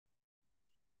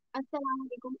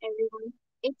Assalamualaikum everyone.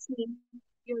 It's me,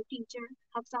 your teacher,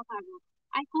 HAFSA FAROOQ.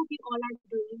 I hope you all are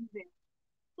doing well.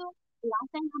 So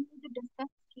last time हमने जो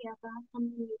discuss किया था,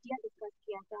 हमने media discuss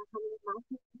किया था, हमने मास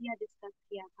मीडिया डिस्कस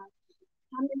किया था,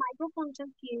 हमने माइक्रो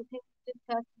फंक्शंस किए थे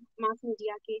डिस्कस मास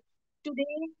मीडिया के. Today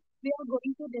we are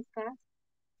going to discuss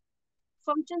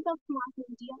functions of mass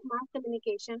media, mass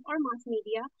communication or mass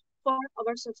media for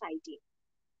our society.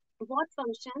 What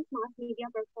functions mass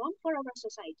media perform for our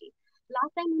society.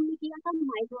 Last time हमने किया था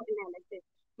micro analysis.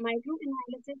 Micro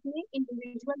analysis में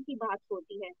individual की बात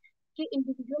होती है कि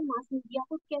individual mass media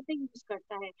को कैसे यूज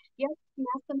करता है या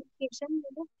मास कम्युनिकेशन में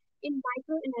वो इन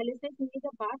माइक्रो एनालिसिस में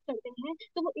जब बात करते हैं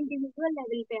तो वो इंडिविजुअल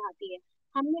लेवल पे आती है.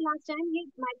 हमने लास्ट टाइम ये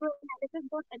माइक्रो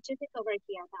एनालिसिस बहुत अच्छे से कवर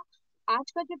किया था.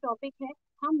 आज का जो टॉपिक है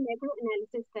हम मैक्रो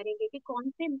एनालिसिस करेंगे कि कौन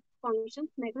से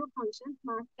functions macro functions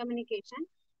mass communication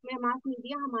में मास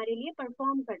मीडिया हमारे लिए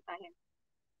परफॉर्म करता है.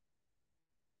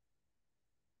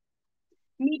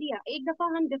 मीडिया एक दफा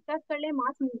हम डिस्कस कर ले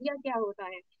मास मीडिया क्या होता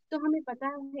है. तो हमें पता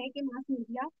है कि मास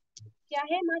मीडिया क्या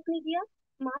है.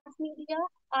 Mass media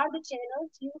are the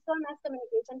channels use for mass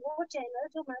communication. वो चैनल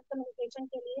जो मास कम्युनिकेशन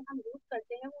के लिए हम यूज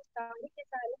करते हैं वो सारे के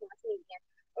सारे मास मीडिया.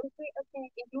 और उसमें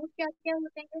इंक्लूड क्या क्या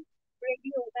होते हैं.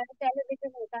 रेडियो होता है,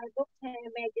 टेलीविजन होता है, बुक्स हैं,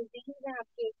 मैगजीन है,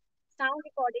 आपके साउंड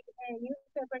रिकॉर्डिंग है,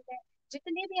 न्यूज़पेपर है.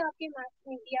 जितने भी आपके मास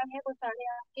मीडिया है वो सारे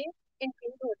आपके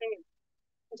इंक्लूड होते हैं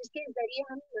जिसके जरिए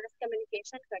हम मास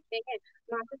कम्युनिकेशन करते हैं,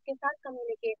 मासेस के साथ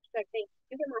कम्युनिकेट करते हैं.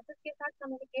 क्योंकि मासेस के साथ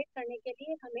कम्युनिकेट करने के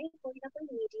लिए हमें कोई ना कोई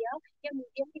मीडिया या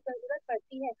मीडियम की जरूरत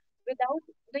पड़ती है.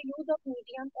 Without the use of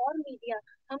medium और मीडिया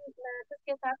हम मासेस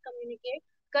के साथ कम्युनिकेट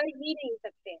कर ही नहीं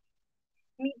सकते.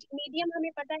 मीडियम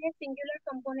हमें पता है सिंगुलर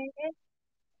कंपोनेंट है,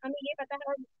 हमें ये पता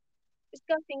है. और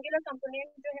इसका सिंगुलर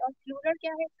कंपोनेंट जो है और प्लूरल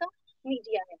क्या है इसका,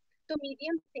 मीडिया है. तो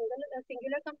मीडियम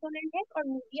सिंगुलर कंपोनेंट है और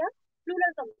मीडिया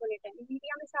प्लूरल कंपोनेंट है.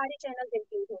 मीडिया में सारे चैनल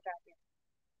इंक्लूड हो जाते हैं.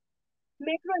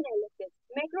 Macro analysis.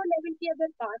 मैक्रो लेवल की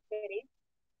अगर बात करें,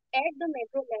 at the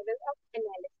macro level of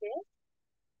analysis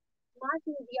mass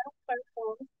media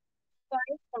perform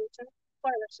 5 function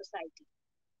for our society.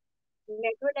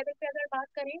 Macro level पे अगर बात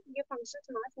करें ये फंक्शंस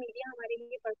मास मीडिया हमारे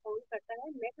लिए परफॉर्म करता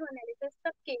है. मैक्रो एनालिसिस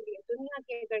सबके लिए दुनिया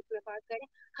के अगर में बात करें,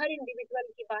 हर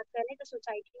इंडिविजुअल की बात करें तो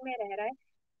सोसाइटी में रह रहा है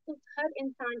तो हर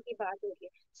इंसान की बात हो रही है.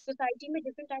 सोसाइटी में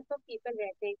डिफरेंट टाइप ऑफ पीपल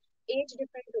रहते हैं, एज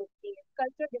डिफरेंट होती है,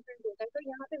 कल्चर डिफरेंट होता है. तो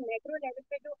यहाँ पे मैक्रो लेवल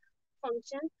पे जो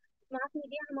फंक्शन मास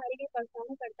मीडिया हमारे लिए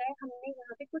परफॉर्म करता है हमने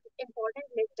यहाँ पे कुछ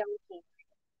इंपॉर्टेंट लिस्ट डाउन की.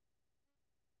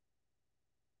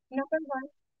 Number 1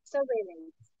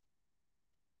 surveillance.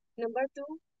 Number 2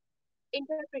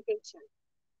 interpretation.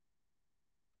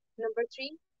 Number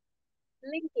 3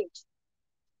 linkage.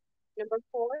 Number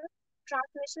 4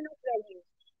 transmission of values.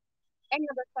 And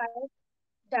number 5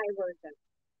 diversion.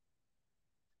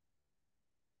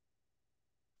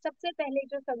 सबसे पहले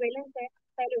जो सर्वेलेंस है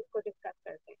पहले उसको डिस्कस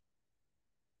करते हैं.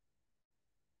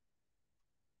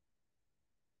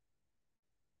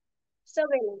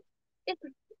 सर्वेलेंस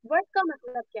इस वर्ड का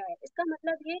मतलब क्या है. इसका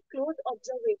मतलब है क्लोज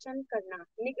ऑब्जर्वेशन करना,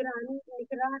 निगरानी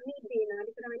निगरानी देना,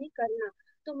 निगरानी करना.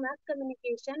 तो मास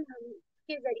कम्युनिकेशन हम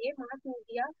के जरिए मास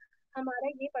मीडिया हमारा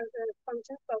ये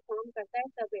फंक्शन परफॉर्म करता है.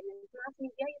 सर्वेलेंस मास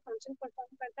मीडिया ये फंक्शन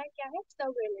परफॉर्म करता है क्या है,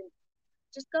 सर्वेलेंस,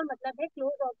 जिसका मतलब है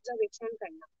क्लोज ऑब्जर्वेशन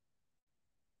करना.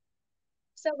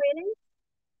 Surveillance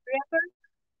refer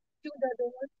to the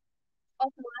role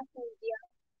of mass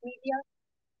media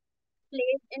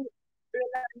plays in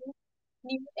relying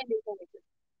news and information.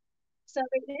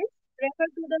 Surveillance refer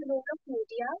to the role of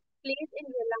media plays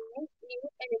in relying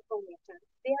news and information.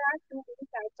 There are two main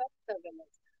types of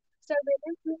surveillance.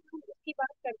 Surveillance में हम इसकी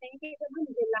बात करते हैं कि जब हम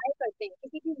rely करते हैं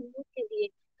किसी भी न्यूज के लिए,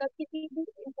 किसी भी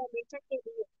इंफॉर्मेशन के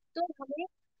लिए, तो हमें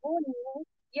वो न्यूज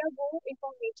या वो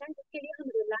इंफॉर्मेशन जिसके लिए हम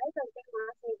रिलाई करते हैं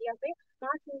मास मीडिया पे,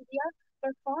 मास मीडिया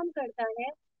परफॉर्म करता है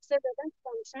सर्वेलेंस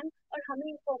फंक्शन और हमें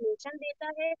इंफॉर्मेशन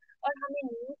देता है और हमें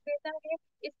न्यूज देता है.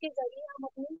 इसके जरिए हम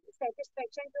अपनी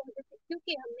सेटिस्फेक्शन जो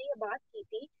क्योंकि हमने ये बात की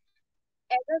थी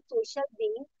as a social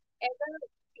being, as a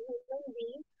human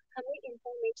being हमें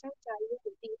इंफॉर्मेशन चाहिए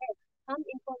होती है. हम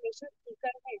इंफॉर्मेशन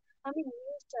सीकर हैं, हमें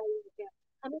न्यूज चाहिए होती है,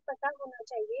 हमें पता होना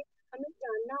चाहिए, हमें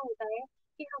जानना होता है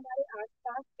कि हमारे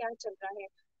आसपास क्या चल रहा है,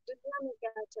 दुनिया में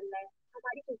क्या चल रहा है,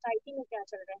 हमारी सोसाइटी में क्या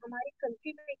चल रहा है, हमारी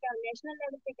कंट्री में क्या, नेशनल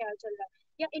लेवल पे क्या चल रहा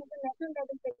है या इंटरनेशनल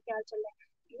लेवल पे क्या चल रहा है.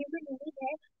 ये भी नीड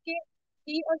है कि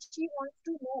ही और she wants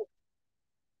to know.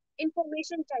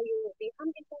 Information चाहिए होती है,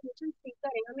 हम इंफॉर्मेशन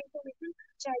सीकर हैं, हमें इंफॉर्मेशन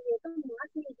चाहिए. तो mass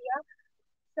media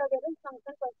surveillance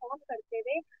function perform करते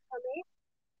हुए हमें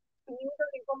न्यूज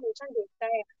और इंफॉर्मेशन देता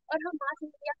है और हम मास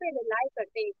मीडिया पे रिलाई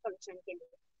करते हैं इस फंक्शन के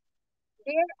लिए.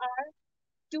 There are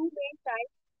to main type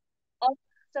of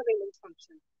surveillance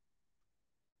function.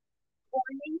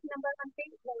 Warning यहाँ पे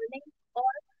वार्निंग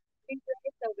और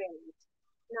सर्वेलेंस,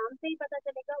 नाम से ही पता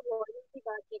चलेगा वार्निंग की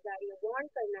बात की जा रही है, वार्न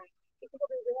करना है, किसी को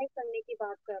विजुअलाइज करने की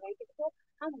बात कर रहे हैं, किसी को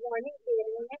हम वार्निंग दे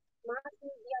रहे हैं। मास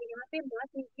मीडिया, यहाँ पे मास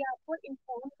मीडिया आपको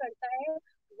इन्फॉर्म करता है,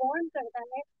 वार्न करता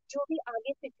है, जो भी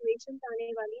आगे सिचुएशन आने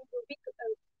वाली है, जो भी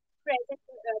प्रेजेंट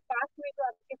पास्ट में जो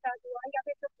आपके साथ हुआ या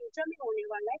फिर जो फ्यूचर में होने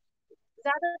वाला है,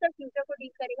 ज्यादातर फ्यूचर को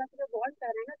डील करेगा, तो जो वार्न कर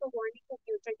रहा है ना, तो वार्निंग तो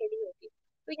फ्यूचर के लिए होती है।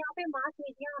 तो यहाँ पे मास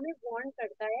मीडिया हमें वार्न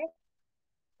करता है।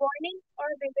 वार्निंग और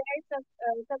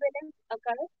surveillance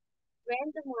occurs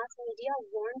when the mass media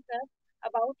warns us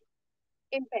about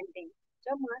impending,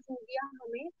 जब मास मीडिया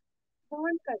हमें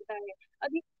वार्न करता है।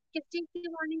 अभी किस चीज की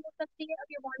वार्निंग हो सकती है? अब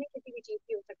ये वार्निंग किसी भी चीज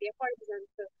की हो सकती है, for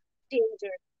example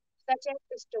danger such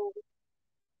as स्टोम,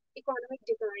 economic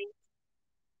decline,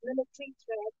 military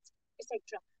threats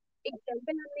etcetera.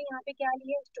 Example हमने यहाँ पे क्या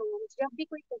लिए? स्टोम्स। जब भी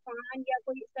कोई तूफान या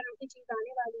कोई इस तरह की चीज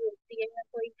आने वाली होती है या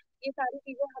कोई, ये सारी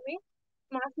चीजें हमें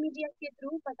मास मीडिया के थ्रू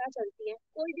पता चलती है।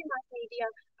 कोई भी मास मीडिया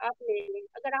आप ले लें,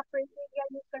 अगर आप प्रिंट मीडिया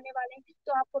यूज करने वाले हैं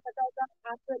तो आपको पता होगा,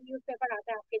 आपका न्यूज पेपर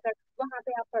आता है आपके घर, वहां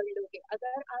पे आप पढ़ लोगे।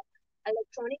 अगर आप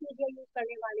इलेक्ट्रॉनिक मीडिया यूज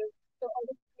करने वाले हो तो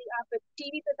ऑब्वियसली आप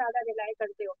टीवी पे ज्यादा रिलाई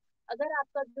करते हो। अगर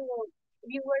आपका जो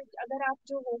व्यूअर्स, अगर आप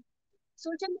जो हो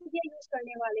सोशल मीडिया यूज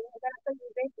करने वाले हैं, अगर आपका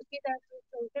यूजेज उसकी तरफ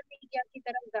सोशल मीडिया की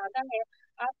तरफ ज्यादा है,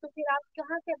 आप तो फिर आप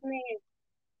कहाँ से अपने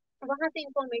वहां से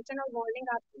इंफॉर्मेशन और वार्निंग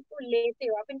आपको लेते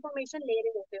हो, आप इंफॉर्मेशन ले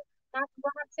रहे होते हो, आप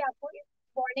वहां से आपको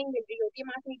वार्निंग मिल रही होती है,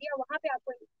 मास मीडिया वहां पे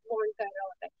आपको वार्न कर रहा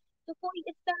होता है। तो कोई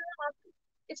इस तरह आप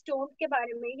स्टोन के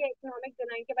बारे में या इकोनॉमिक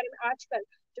डिनाइन के बारे में, आजकल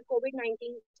जो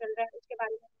कोविड-19 चल रहा है उसके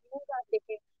बारे में न्यूज आप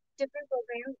देखें, डिफरेंट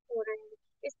प्रोग्राम्स हो रहे हैं,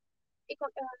 इस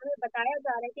हमें बताया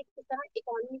जा रहा है कि किस तरह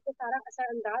इकोनॉमी पे सारा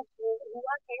असरअंदाज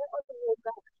हुआ है और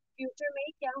होगा, फ्यूचर में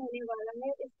क्या होने वाला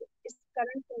है, इस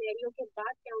करंट सिनेरियो के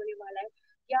बाद क्या होने वाला है।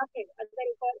 या फिर अगर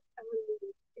एक और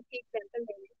इसकी एग्जाम्पल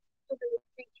दें तो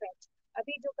मिलिट्री थ्रेट,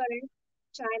 अभी जो करंट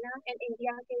चाइना एंड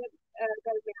इंडिया के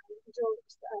दरमियान जो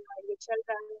ये चल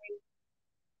रहा है,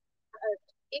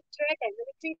 एक थ्रेट है,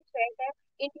 मिलिट्री थ्रेट है,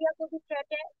 इंडिया को भी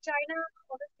थ्रेट है, चाइना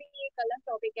ऑब्वियसली एक अलग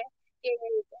टॉपिक है कि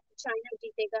चाइना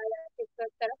जीतेगा या किस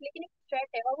तरफ, लेकिन एक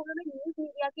थ्रेट है और वो हमें न्यूज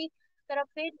मीडिया की तरफ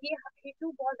से ये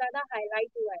इशू बहुत ज्यादा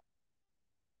हाईलाइट हुआ है।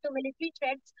 तो मिलिट्री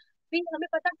थ्रेट्स भी हमें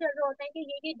पता चल रहा होता है कि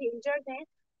ये डेंजर्स हैं,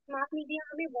 मास मीडिया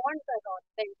हमें वार्न कर रहा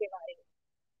होता है इनके बारे में,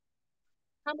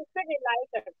 हम उस पर रिलाई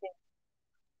करते हैं।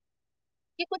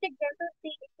 ये कुछ एग्जाम्पल्स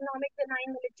थी economic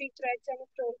डिनाइन, military threats and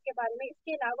stores के बारे में।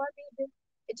 इसके अलावा भी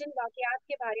जिन वाकयात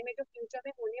के बारे में जो फ्यूचर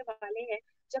में होने वाले हैं,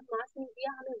 जब मास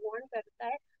मीडिया हमें वार्न करता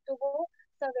है तो वो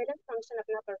सर्वेलेंस फंक्शन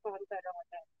अपना परफॉर्म कर रहा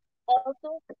होता है।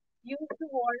 Also use to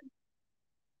warn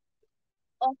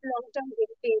of long term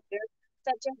dangers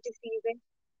such as diseases,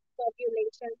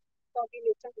 population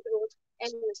population growth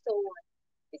and so on.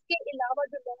 इसके अलावा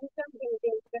जो लॉन्ग टर्म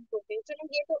डेंजर्स होते हैं, चलो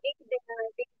ये तो एक डेंजर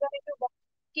है जो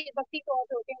वक्ती तौर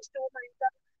पे होते हैं, स्टोर आएगा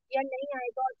या नहीं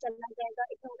आएगा और चलना जाएगा,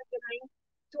 इकोनॉमिक डिमांड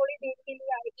थोड़ी देर के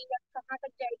लिए आएगी या कहाँ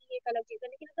तक जाएगी, एक अलग चीज है।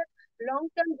 लेकिन अगर लॉन्ग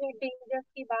टर्म डेंजर्स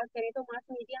की बात करें तो मास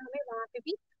मीडिया हमें वहां पे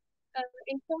भी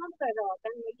इन्फॉर्म कर रहा होता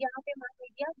है, यहाँ पे mass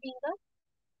media being a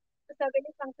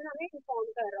surveillance function हमें इन्फॉर्म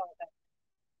कर रहा होता है।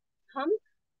 हम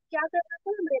क्या कर रहे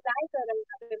हैं? हम रिलाई कर रहे हैं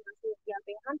यहाँ पे मास मीडिया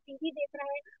पे, हम टीवी देख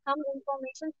रहे हैं, हम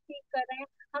इंफॉर्मेशन सीख कर रहे हैं,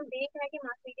 हम देख रहे हैं कि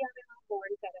मास मीडिया हमें वहाँ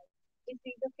वार्न कर रहा है,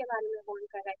 डिसीजेस के बारे में वार्न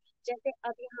कर रहा है। जैसे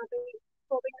अब यहाँ पे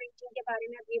कोविड-19 के बारे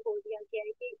में अब ये बोल दिया गया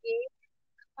है कि ये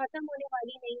खत्म होने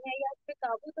वाली नहीं है या इस पे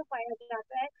काबू तो पाया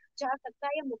जाता है, जा सकता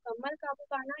है, या मुकम्मल काबू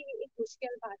पाना ये एक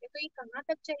मुश्किल बात है। तो ये कहाँ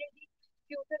तक चलेगी,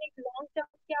 फ्यूचर एक लॉन्ग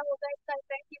टर्म क्या होगा इसका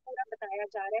इफेक्ट, ये पूरा बताया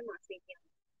जा रहा है मास मीडिया में।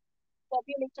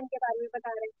 पॉपुलेशन के बारे में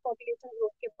बता रहे हैं, पॉपुलेशन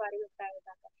ग्रोथ के बारे में बताया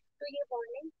जाता है। तो ये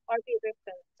वार्निंग और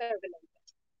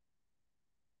सर्वेलेंस।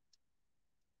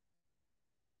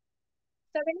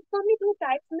 सर्वेलेंस को हमने दो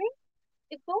टाइप्स में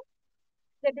इसको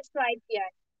डिस्क्राइब किया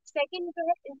है। सेकंड जो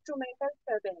है instrumental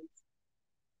surveillance,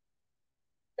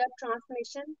 the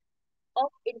transmission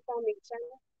of information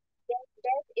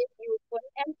that is useful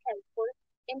and helpful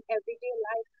in everyday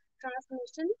life.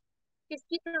 Transmission,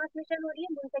 किसकी ट्रांसमिशन हो रही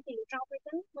है? मुंतकिली।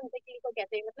 ट्रांसमिशन मुंतकिली को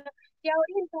कहते हैं, मतलब क्या हो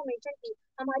रही है? इंफॉर्मेशन की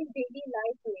हमारी डेली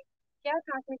लाइफ में क्या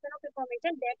transmission of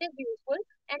information that is useful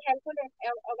and helpful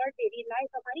in our daily life,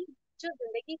 हमारी जो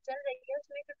जिंदगी चल रही है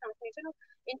उसमें जो ट्रांसमिशन ऑफ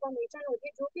इंफॉर्मेशन होती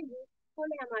है, जो कि यूजफुल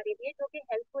है हमारे लिए, जो कि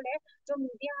हेल्पफुल है, जो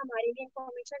मीडिया हमारे लिए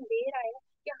इंफॉर्मेशन दे रहा है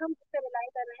या हम उस पर रिलाई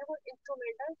कर रहे हैं, वो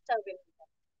इंस्ट्रूमेंटल सर्वेलेंस है।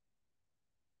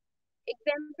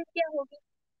 एग्जाम्पल क्या होगी?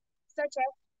 Such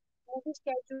as movie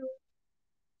schedule,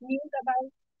 news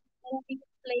about movie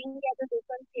playing at the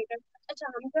local theatre. अच्छा,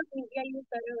 हम जब मीडिया यूज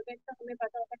कर रहे होते हैं तो हमें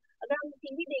पता होता है, अगर हम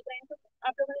टीवी देख रहे हैं तो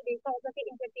आप लोगों ने देखा होगा कि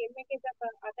इंटरटेनमेंट के जब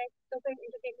आता है तो फिर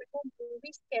इंटरटेनमेंट को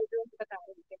मूवी स्केड्यूल बता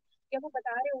रहे होते हैं या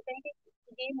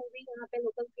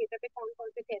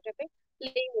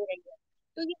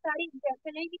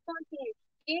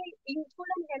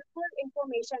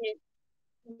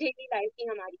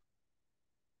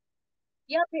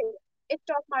या फिर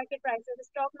stock market prices,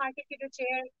 stock market की जो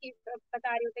शेयर की बता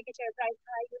रहे होते हैं कि शेयर प्राइस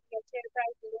हाई हुई है, शेयर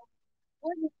प्राइस लो,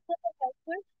 वो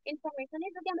हेल्पफुल इंफॉर्मेशन है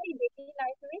जो कि हमारी डेली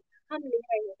लाइफ में हम ले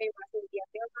रहे होते हैं मास मीडिया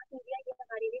से, और मास मीडिया ये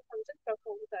हमारे लिए फंक्शन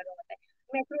परफॉर्म कर रहा होता है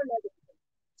मैक्रो लेवल पे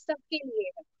सबके लिए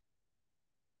है।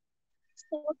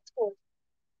 स्पोर्ट्स को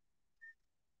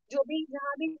जो भी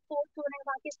जहाँ भी स्पोर्ट्स हो रहे हैं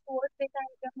वहाँ के स्पोर्ट्स देता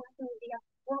है जब मास मीडिया,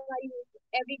 वो हमारी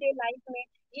एवरीडे लाइफ में,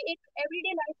 ये एक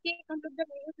एवरीडे लाइफ के हम लोग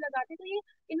जब न्यूज लगाते हैं तो ये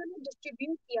इन्होंने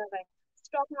डिस्ट्रीब्यूट किया हुआ है।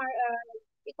 स्टॉक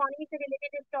इकोनॉमी से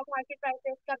रिलेटेड स्टॉक मार्केट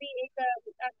प्राइसेस का भी एक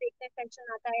आप देखते हैं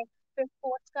सेक्शन आता है, फिर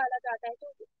स्पोर्ट्स का अलग आता है,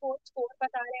 तो स्पोर्ट्स स्कोर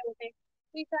बता रहे होते हैं,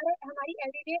 तो ये सारा हमारी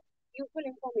एवरीडे यूजफुल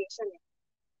इंफॉर्मेशन है।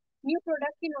 न्यू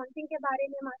प्रोडक्ट की लॉन्चिंग के बारे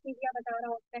में मास मीडिया बता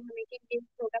रहा होता है हमें कि ये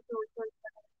प्रोडक्ट लॉन्च हो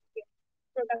रहा है,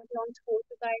 प्रोडक्ट लॉन्च हो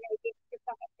चुका है,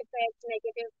 इफेक्ट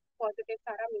नेगेटिव पॉजिटिव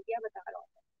सारा मीडिया बता रहा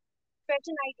होता है।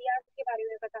 फैशन आइडियाज के बारे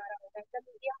में बता रहा होता है, तब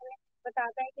मीडिया हमें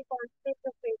बताता है कि कौन से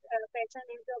जो फैशन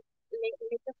है, जो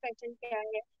लेटेस्ट फैशन क्या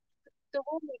है, तो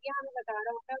वो मीडिया हमें बता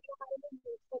रहा होता है, जो हमारे लिए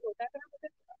यूजफुल होता है, फिर हम उसे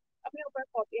अपने ऊपर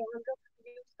कॉपी हम लोग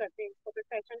यूज करते हैं इसको, फिर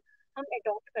फैशन हम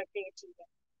अडॉप्ट करते हैं चीजें।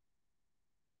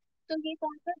 तो ये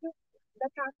कौन सा जो the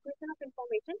transmission of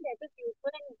information that is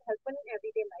useful and helpful in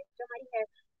everyday life, जो हमारी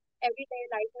एवरीडे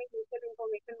लाइफ में यूजफुल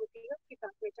इंफॉर्मेशन होती है उसकी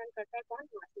ट्रांसमिशन करता है कौन,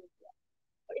 मास मीडिया।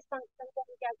 और इस फंक्शन को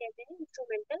हम क्या कहते हैं,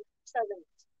 इंस्ट्रूमेंटल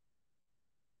सर्वेलेंस।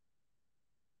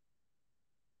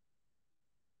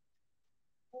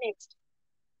 नेक्स्ट,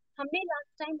 हमने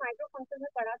लास्ट टाइम माइक्रो फंक्शन में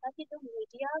पढ़ा था कि जो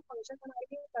मीडिया फंक्शन हमारे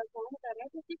लिए परफॉर्म कर रहा है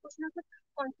तो उसके कुछ ना कुछ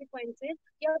कॉन्सिक्वेंसेज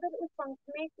या अगर उस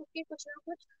फंक्शन में उसके कुछ ना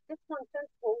कुछ डिसफंक्शन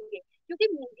होंगे, क्योंकि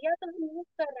मीडिया तो हम यूज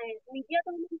कर रहे हैं, मीडिया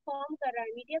तो हमें इन्फॉर्म कर रहा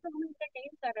है, मीडिया तो हमें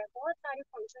इंटरटेन कर रहा है, बहुत सारे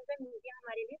फंक्शन पे मीडिया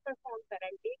हमारे लिए परफॉर्म कर रहा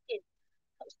है, लेकिन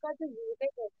उसका जो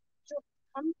यूजेज है, जो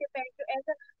हम डिपेंड जो एज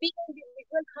अ वी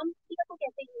इंडिविजुअल हम मीडिया को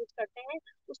कैसे यूज करते हैं,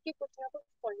 उसके कुछ ना कुछ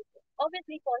पॉइंट है।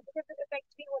 ऑब्वियसली पॉजिटिव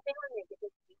इफेक्ट्स भी होते हैं और नेगेटिव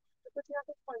भी, तो कुछ ना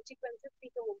कुछ कॉन्सिक्वेंसेस भी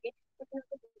तो होंगे, कुछ ना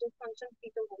कुछ डिसफंक्शन भी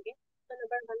तो होंगे। तो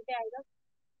नंबर 1 पे आएगा,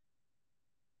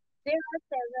 there are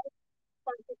several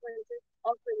consequences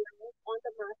of reliance on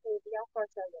the mass media for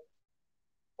surveillance।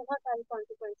 बहुत सारे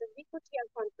consequences भी, कुछ या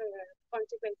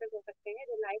consequences हो सकते हैं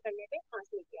रिलाई करने पे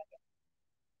मास मीडिया के,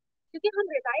 क्योंकि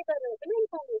हम रिलाई कर रहे होते हैं ना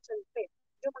इंफॉर्मेशन पे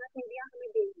जो मास मीडिया हमें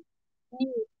देगी।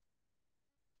 News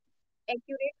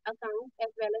accurate account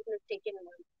as well as mistaken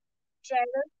one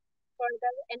travel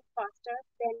further and faster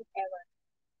than ever,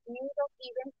 news of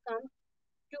events comes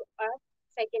to us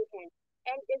second hand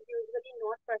and is usually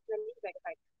not personally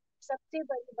verified। सबसे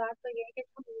बड़ी बात तो यह है कि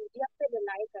हम मीडिया पे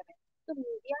रिलाई कर रहे हैं, तो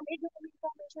मीडिया ने जो हमें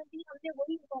इंफॉर्मेशन दी हमने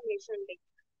वही इंफॉर्मेशन ली।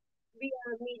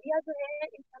 मीडिया जो है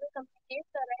हमें कम्युनिकेट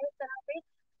कर रहा है इस तरह पे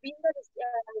बीइंग द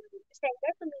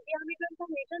स्टैंडर्ड, तो मीडिया हमें जो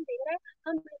इंफॉर्मेशन दे रहा है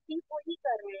हम रिसीव वही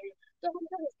कर रहे हैं, तो हम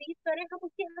जो रिसीव कर रहे हैं हम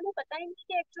उसके हमें पता ही नहीं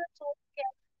कि एक्चुअल सोर्स क्या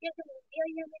है, या जो मीडिया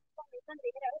ये हमें इंफॉर्मेशन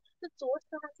दे रहा है तो सोर्स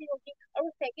कहाँ से होगी, और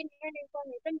वो सेकंड हैंड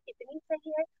इंफॉर्मेशन कितनी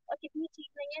सही है और कितनी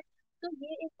ठीक नहीं है। तो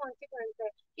ये एक कॉन्सिक्वेंस है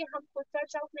कि हम खुद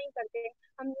सर्च आउट नहीं करते हैं,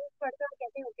 हम न्यूज पढ़ते हैं और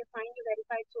कहते हैं ओके फाइन ये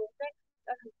वेरीफाइड सोर्स है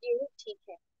और ये ठीक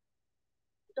है,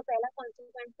 तो पहला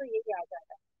कॉन्सिक्वेंस तो यही आ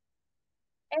जाता है।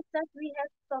 As such, we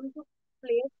have come to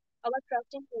place our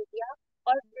trust in media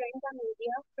और bring the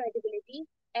media credibility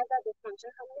as a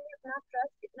dysfunction। हमने अपना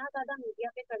ट्रस्ट इतना ज्यादा मीडिया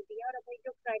पे कर दिया और अपनी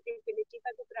जो क्रेडिबिलिटी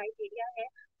का जो क्राइटेरिया है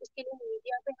उसके लिए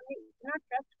मीडिया पे हमने इतना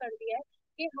ट्रस्ट कर दिया है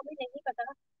कि हमें नहीं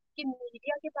पता कि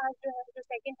मीडिया के पास जो है जो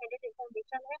सेकंड हैंडेड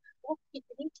इंफॉर्मेशन है वो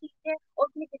कितनी ठीक है और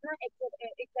उसमें कितना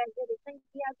एग्जैजरेशन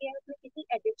किया गया है, उसमें कितनी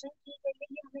एडिशन की गई है,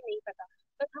 ये हमें नहीं पता,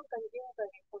 बस हम कंज्यूम कर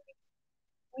रहे हैं।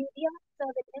 Media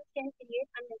surveillance can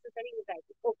create unnecessary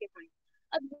anxiety, okay fine.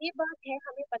 अब ये बात है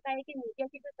हमें पता है कि मीडिया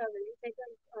की जो सर्वेलेंस है, जो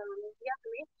मीडिया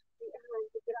हमें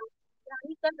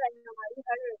निगरानी कर रहे हैं हमारी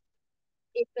हर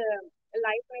एक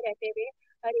लाइफ में रहते हुए,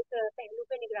 हर एक पहलू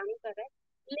पे निगरानी कर रहा है,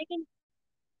 लेकिन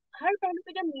हर पहलू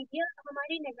पे जब मीडिया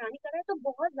हमारी निगरानी कर रहा है तो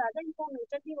बहुत ज्यादा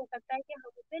इंफॉर्मेशन भी हो सकता है कि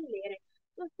हम उसे ले रहे हैं,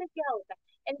 तो उससे क्या होता है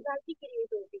एंजाइटी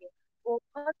क्रिएट होती है,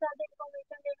 बहुत ज्यादा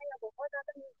इंफॉर्मेशन ले रहे हैं या बहुत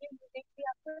ज्यादा मीडिया यूसेज भी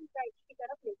आपको एंजाइटी की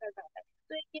तरफ लेकर जाता है,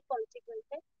 तो एक ये कॉन्सिक्वेंस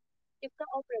है इसका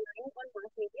of relying on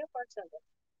mass media for service.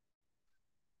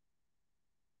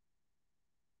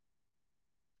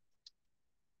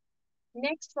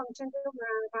 Next function जो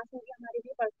मास मीडिया हमारे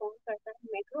लिए परफॉर्म करता है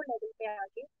मैक्रो लेवल पे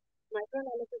आके, माइक्रो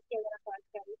एनालिसिस की अगर आप बात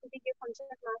करें तो ये फंक्शन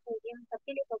मास मीडिया हम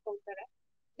सबके लिए परफॉर्म कर रहा है।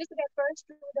 This refers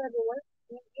to the role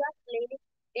media plays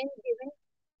in giving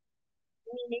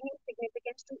meaning and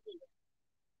significance to event.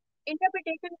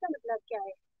 Interpretation का मतलब क्या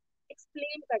है,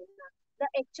 एक्सप्लेन करना, the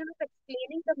action of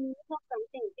explaining the meaning of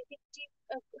something, किसी चीज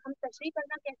हम तशरीह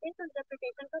करना कहते हैं तो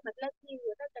इंटरप्रिटेशन का मतलब ये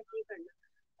होता है तशरीह करना।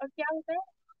 और क्या होता है,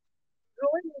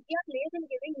 role media plays in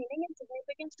giving meaning and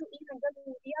significance to event. जब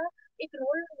मीडिया एक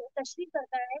रोल तशरीह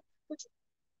करता है कुछ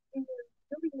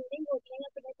जो भी मीनिंग होती है या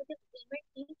सिग्निफिकेंस इवेंट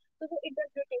की, तो वो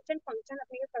इंटरप्रिटेशन फंक्शन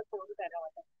अपने परफॉर्म कर रहा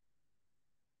होता है।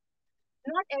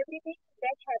 Not everything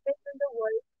that happens in the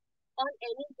world on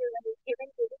any given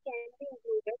day can be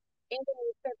included in the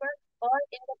newspaper or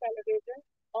in the television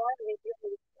or radio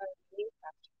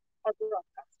newscast or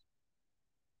broadcast.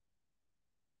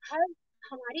 हर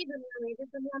हमारी दुनिया में,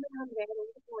 जिस दुनिया में हम रह रहे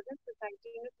हैं, इस मॉडर्न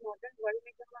सोसाइटी में, इस मॉडर्न वर्ल्ड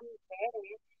में जब हम रह रहे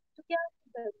हैं, तो क्या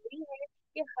जरूरी है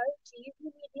कि हर चीज ही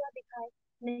मीडिया दिखाए?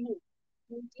 नहीं,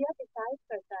 मीडिया डिसाइड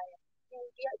करता है।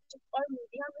 मीडिया, और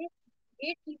मीडिया में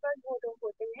गेट कीपर वो लोग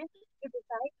होते हैं जो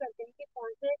डिसाइड करते हैं कि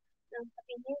कौन से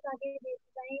ओपिनियंस आगे भेजी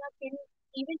जाए या किन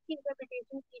इवेंट की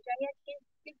इंटरप्रिटेशन की जाए या किस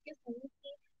किस किस न्यूज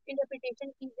की इंटरप्रिटेशन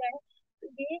की जाए।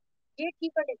 तो ये गेट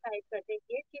कीपर डिसाइड करते हैं।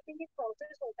 गेट कीपिंग एक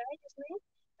प्रोसेस होता है जिसमें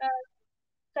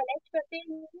कलेक्ट करते हैं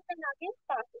न्यूज एंड आगे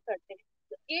पास करते हैं।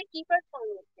 तो गेट कीपर कौन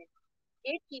होते हैं?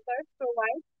 Gate keeper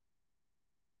provide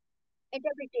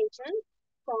interpretation,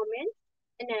 comments,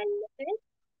 analysis,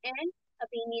 and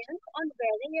opinions on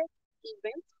various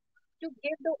events to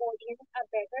give the audience a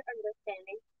better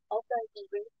understanding of the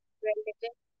event's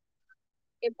relative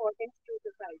importance to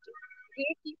society.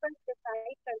 Gatekeepers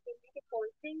decide करते हैं कि कौन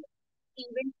से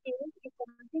इवेंट के या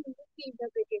कौन सी न्यूज की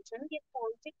इंटरप्रिटेशन या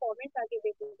कौन से कमेंट्स आगे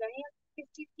भेजे जाए या किस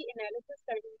चीज की एनालिसिस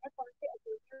करनी है, कौन से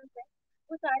ओपिनियंस है,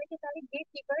 वो सारे के सारे गेट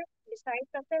कीपर डिसाइड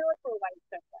करता है और प्रोवाइड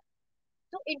करता है।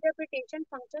 तो इंटरप्रिटेशन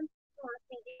फंक्शन मास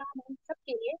मीडिया हम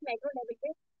सबके लिए मैक्रो लेवल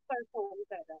पे परफॉर्म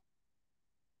कर रहा है।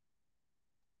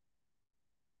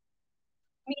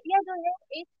 मीडिया जो है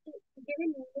एक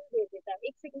गिवन मीनिंग दे देता है,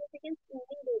 एक सिग्निफिकेंस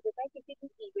मीनिंग दे देता है किसी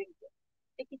भी इवेंट को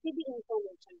या किसी भी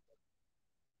इंफॉर्मेशन को,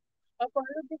 और कौन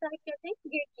लोग डिसाइड करते हैं?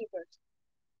 Gate keepers.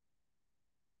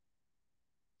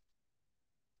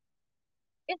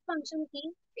 इस फंक्शन की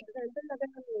एग्जांपल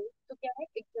अगर हम लें तो क्या है?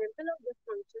 Example of this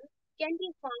function can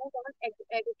be found on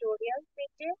editorial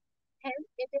pages, hence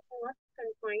it is not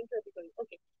confined to editorial.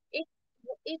 Okay,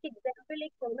 एक एग्जांपल,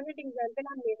 एक परमानेंट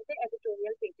एग्जांपल हम लेते हैं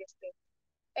एडिटोरियल पेजेस पे।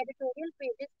 एडिटोरियल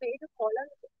पेजेस पे जो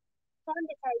कॉलम कौन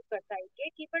डिसाइड करता है?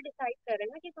 गेट कीपर डिसाइड कर रहे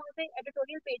हैं ना कि कौन से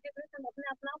एडिटोरियल पेजेस में हम अपने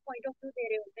अपना पॉइंट ऑफ व्यू दे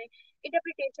रहे होते हैं,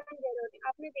 इंटरप्रिटेशन दे रहे होते हैं।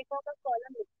 आपने देखा होगा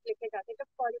कॉलम लिखे जाते हैं, जब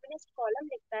कॉलमनिस्ट कॉलम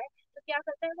लिखता है तो क्या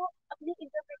करता है? वो अपनी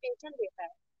इंटरप्रिटेशन देता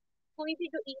है। कोई भी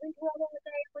जो इवेंट हुआ हुआ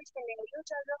होता है, कोई सिनेरियो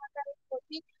चल रहा होता है, कोई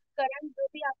भी करंट जो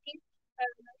भी आपकी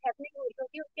हैपनिंग हुई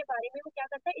होती है उसके बारे में वो क्या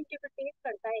करता है? इंटरप्रिटेट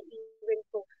करता है, इवेंट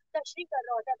को तशरीह कर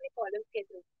रहा होता है अपने कॉलम के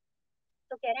थ्रू।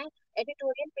 तो कह रहे हैं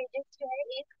एडिटोरियल पेजेस जो है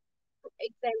एक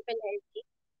एग्जाम्पल है इसकी।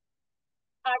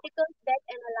 Articles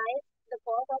that analyze the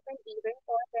cause of an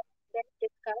event or that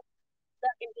discuss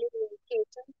the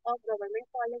implications of government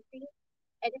policy.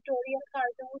 Editorial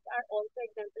cartoons are also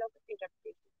example of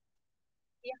interpretation.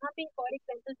 यहाँ पे एक और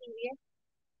एग्जाम्पल दी हुई है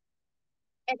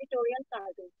एडिटोरियल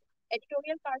कार्टून।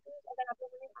 एडिटोरियल कार्टून अगर आप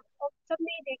लोगों ने सब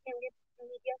में देखे होंगे,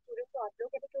 मीडिया स्टूडेंट, तो आप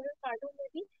लोग एडिटोरियल कार्टून में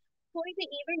भी कोई भी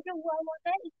इवेंट जो हुआ होता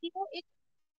है इसी को एक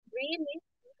वे में,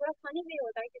 थोड़ा फनी वे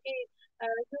होता है क्योंकि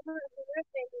ह्यूमरस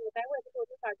वे में होता है, वो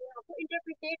एपिसोड कार्टून आपको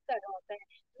इंटरप्रिटेट कर रहा होता है,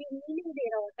 मीनिंग दे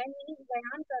रहा होता है, मीनिंग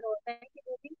बयान कर रहा होता है कि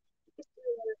जो भी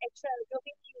एक्शन जो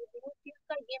भी चीज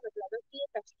का ये मतलब है कि ये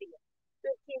तशरीह है।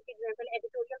 तो इसकी एक example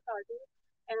editorial cartoon,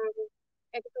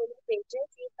 editorial pages,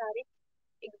 ये सारे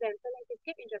एग्जाम्पल है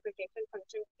जिसके इंटरप्रिटेशन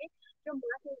फंक्शन के जो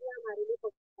मास मीडिया हमारे लिए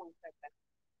परफॉर्म करता है।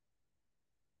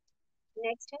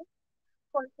 नेक्स्ट है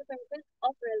consequences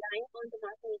of relying on the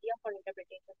mass media for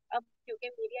interpretation. अब क्योंकि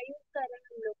मीडिया यूज कर रहे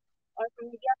हैं हम लोग और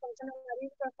मीडिया फंक्शन हमारे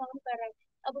लिए परफॉर्म कर रहा है,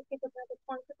 अब उसके कुछ ना कुछ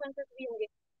कॉन्सिक्वेंसेस भी होंगे।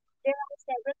 There are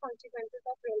several consequences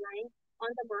of relying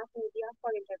on the mass media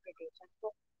for interpretation.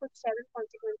 तो कुछ several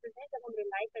consequences हैं जब हम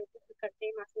rely करते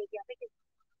हैं mass media पे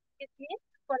किस लिए?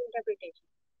 For interpretation.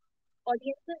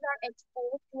 Audiences are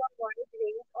exposed to a wide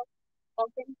range of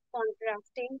often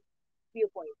contrasting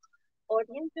viewpoints.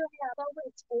 Audience जो है आपका वो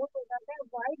एक्सपोज हो जाता है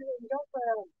wide range of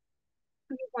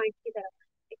view points की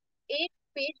तरफ। एक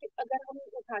पेज अगर हम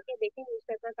उठा के देखें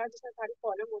न्यूज़पेपर का जिसमें सारे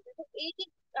कॉलम होते हैं, तो एक ही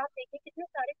आप देखें कितने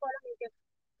सारे कॉलम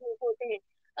होते हैं।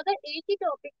 अगर एक ही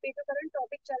टॉपिक पे जो करंट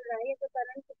टॉपिक चल रहा है या जो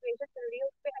करंट सिचुएशन चल रही है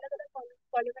उस पर अलग अलग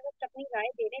कॉलमिस्ट अपनी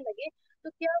राय देने लगे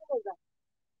तो क्या होगा?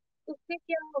 उससे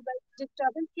क्या होगा?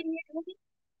 डिस्टर्बेंस क्रिएट होगी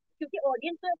क्योंकि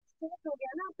ऑडियंस तो एक्सपोज हो गया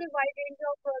ना आपके wide range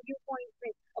of view point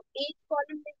में। अब एक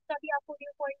कॉलम का भी आपको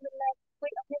व्यू पॉइंट मिल रहा है,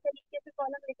 कोई अपने तरीके से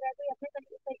कॉलम लिख रहा है, कोई अपने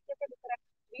तरीके से लिख रहा है।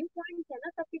 व्यू पॉइंट्स है ना,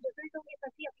 सबकी डिफरेंट होंगे,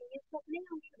 सबकी ओपिनियंस तो अपने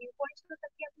होंगे, व्यू पॉइंट्स तो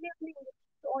सबके अपने अपने होंगे,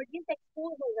 तो ऑडियंस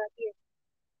एक्सपोज हो जाती है।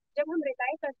 जब हम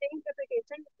रिलाई करते हैं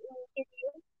इंटरप्रिटेशन के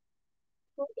लिए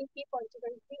तो एक ये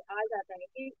कॉन्सिक्वेंस भी आ जाता है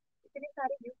कि इतने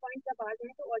सारे व्यू पॉइंट जब आ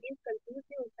जाए तो ऑडियंस कंफ्यूज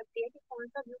भी हो सकती है कि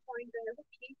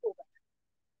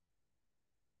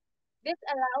This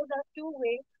allows us to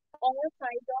weigh all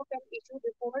sides of an issue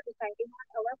before deciding on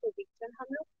our position.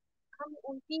 हम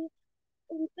उनकी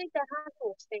उनकी तरह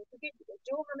सोचते हैं क्योंकि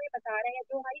जो हमें बता रहे हैं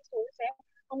जो हमारी सोच है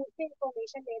हम उससे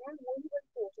इंफॉर्मेशन ले रहे हैं वही वही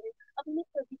सोच रहे हैं अपनी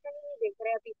पोजीशन ही नहीं देख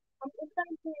रहे हैं अभी हम उनका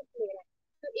इन्फ्लुएंस ले रहे हैं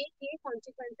तो एक ये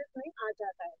कॉन्सिक्वेंसेस में आ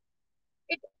जाता है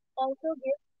it also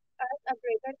gives us a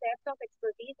greater depth of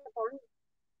expertise upon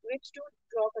which to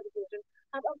draw conclusion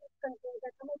अब हम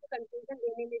कंक्लूजन हम उस कंक्लूजन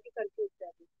लेने में भी कंफ्यूज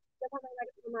रहते हैं जब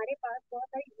हमारे पास बहुत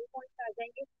सारे व्यू पॉइंट्स आ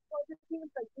जाएंगे तो ऑब्वियसली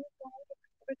हम कंफ्यूज होंगे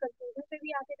फिर कंक्लूजन पे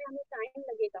भी आते हुए हमें टाइम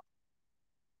लगेगा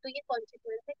तो ये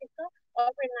कॉन्सिक्वेंस है किसका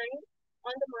of relying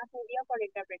on the mass media for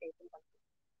interpretation का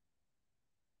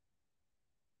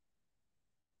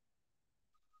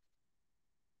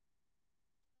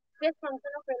this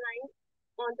function of relying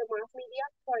on the mass media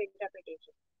for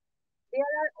interpretation.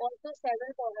 There are also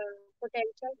several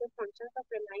potential dysfunctions of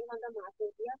relying on the mass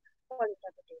media for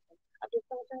interpretation. अब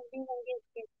dysfunctions भी होंगे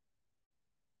इसके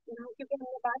क्योंकि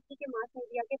हमने बात की कि मास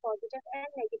मीडिया के positive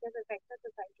and negative effect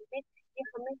society पे ये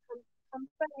हम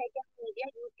पर है कि हम मीडिया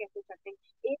यूज कैसे करते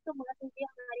हैं एक तो मास मीडिया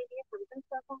हमारे लिए फंक्शन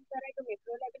परफॉर्म कर रहा है जो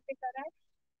मैक्रो लेवल पे कर रहा है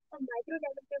और माइक्रो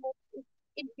लेवल पे वो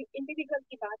इंडिविजुअल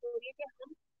की बात हो रही है कि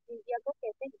हम मीडिया को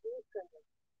कैसे यूज कर रहे हैं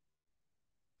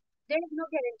there is no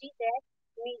guarantee that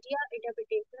media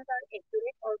interpretations are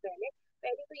accurate और वैलिड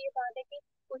पहली तो ये बात है कि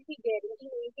कोई भी गारंटी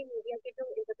नहीं है कि मीडिया के जो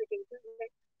इंटरप्रिटेशन है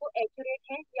वो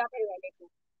एक्यूरेट है या फिर वैलिड है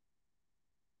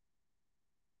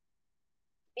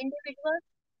individuals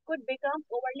could become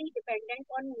overly dependent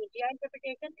on media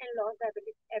interpretation and lose the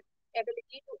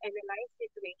ability to analyze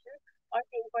situations और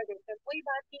think for themselves. वही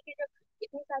बात थी कि जब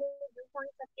इतने सारे व्यू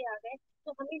पॉइंट सबके आ गए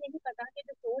तो हमें नहीं पता कि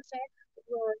जो सोर्स है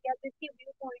या जिसकी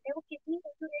व्यू पॉइंट है वो कितनी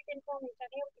एक्यूरेट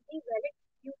इन्फॉर्मेशन है वो कितनी वैलिड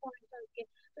व्यू पॉइंट है उसके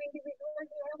तो इंडिविजुअल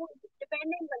जो है वो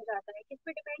डिपेंडेंट बन जाता है किस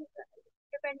पे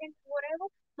डिपेंडेंट हो रहा है वो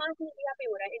मास मीडिया पे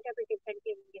हो रहा है इंटरप्रिटेशन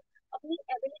के लिए अपनी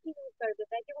एबिलिटी यूज कर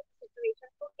देता है कि वो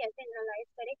सिचुएशन को कैसे एनालाइज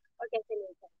करे और कैसे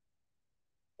नहीं करे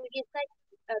तो ये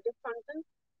इसका dysfunction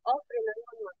of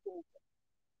relying on mass media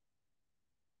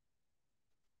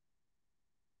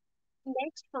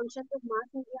next function जो मास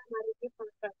मीडिया हमारे लिए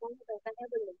परफॉर्म करता है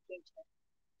वो लिंकेज है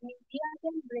media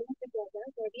can bring together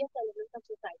various elements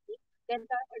of society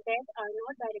that are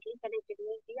not directly connected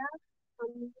media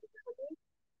हमें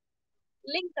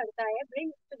लिंक करता है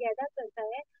ब्रिंग टुगेदर करता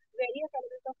है वेरियस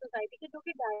एलिमेंट्स ऑफ सोसाइटी के जो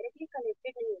कि डायरेक्टली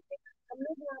कनेक्टेड नहीं होते हम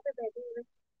लोग यहाँ पे बैठे हुए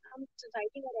हम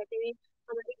सोसाइटी में रहते हुए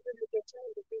हमारी जो लोकेशन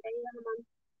है डिफरेंट है या हम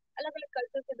अलग अलग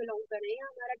कल्चर से बिलोंग कर रहे हैं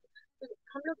हमारा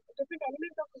हम लोग डिफरेंट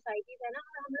एलिमेंट ऑफ सोसाइटीज है ना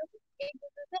और हम लोग एक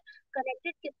दूसरे से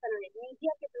कनेक्टेड किस तरह है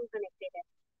मीडिया के थ्रू कनेक्टेड है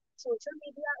सोशल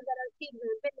मीडिया अगर आपकी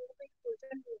एग्जाम्पल ले तो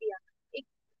सोशल मीडिया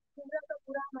एक पूरा का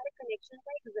पूरा हमारे कनेक्शन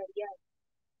का एक जरिया है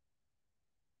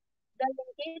the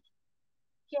linkage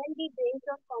can be based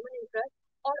on common interest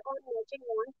or on matching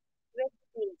wants with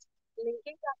needs.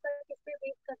 Linkage आपका किस पे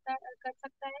बेस कर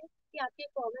सकता है कि आपके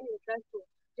कॉमन इंटरेस्ट हो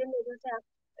जिन लोगों से आप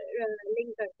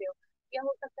लिंक करते हो या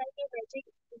हो सकता है कि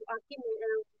मैचिंग आपकी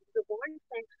जो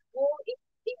बॉन्ड्स हैं वो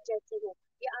एक जैसी हो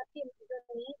या आपकी जो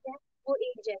नीड्स हैं वो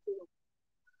एक जैसी हो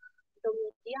तो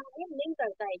मीडिया हमें लिंक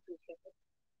करता है एक दूसरे से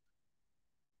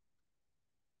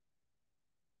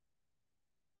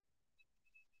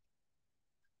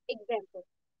example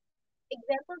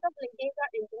Examples of linkage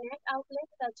are internet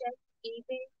outlets such as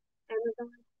eBay,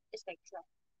 Amazon, etc.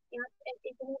 यहाँ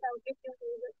इंटरनेट आउटलेट जो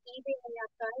है eBay है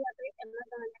आपका या फिर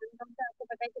Amazon है Amazon से आपको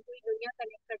पता है कि पूरी दुनिया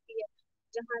कनेक्ट करती है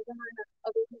जहाँ जहाँ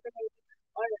अवेलेबल है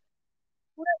और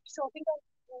पूरा शॉपिंग का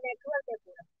नेटवर्क है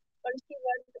पूरा और इसकी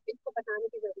वर्ड इसको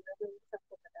बताने की जरूरत है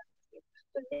सबको पता है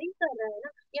तो लिंक कर रहा है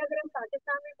ना या अगर हम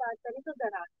पाकिस्तान में बात करें तो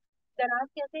दराज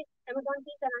दराज कैसे अमेजोन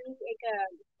की तरह ही एक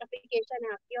एप्लीकेशन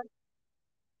है आपकी और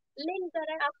लिंक कर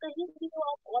रहा है आप कहीं भी हो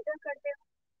आप ऑर्डर करते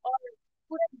हो और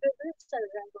पूरा बिजनेस चल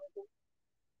रहा है वहाँ पे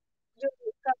जो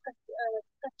उसका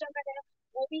कस्टमर है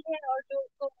वो भी है और जो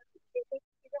उसको जैसे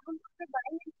जब हम उससे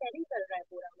बाइंग एंड सेलिंग कर रहा है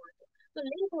पूरा वहाँ पे तो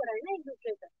लिंक हो रहा है ना एक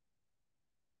दूसरे से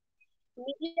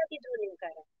मीडिया के थ्रू लिंक कर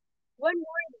रहा है one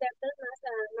more example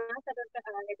mass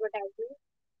advertisement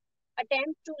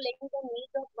attempt to link the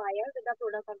needs of buyer with the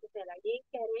product of the seller ये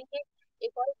कह रहे हैं कि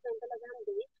एक और एग्जाम्पल अगर हम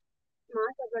दें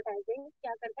मास एडवर्टाइजिंग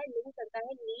क्या करता है लिंक करता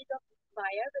है need of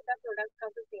buyer with the product का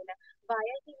जो सेलर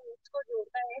बायर की नीड्स को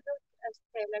जोड़ता है जो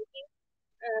सेलर की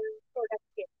प्रोडक्ट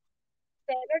के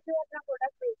सेलर जो अपना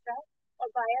प्रोडक्ट बेच रहा है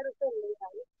और बायर उसे ले रहा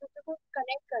है एक दूसरे को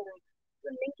कनेक्ट कर रहा है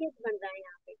तो लिंकेज बन रहा है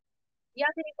यहाँ पे या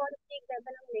फिर एक और इसकी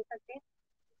एग्जाम्पल हम ले सकते हैं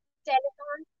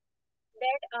telephone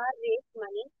that are raise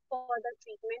money for the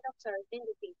treatment of certain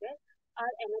diseases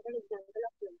are another example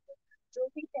of linkage जो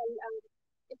भी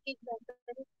इसकी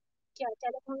एग्जाम्पल क्या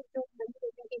टेलीफोन जो मनी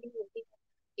देने के लिए होती है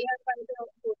एयर फाइबर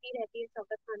होती आती रहती है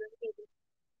शौकत खाना के लिए,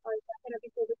 और या फिर अभी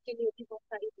कोविड के लिए भी बहुत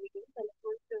सारी वीडियो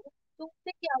टेलीफोन पे हो, तो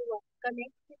उससे क्या हुआ,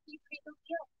 कनेक्ट भी तो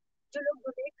किया। जो लोग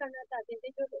डोनेट करना चाहते थे,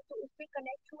 जो लोग, तो उससे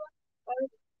कनेक्ट हुआ, और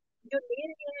जो ले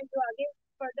रहे हैं, जो आगे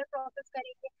फर्दर प्रोसेस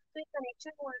करेंगे, तो एक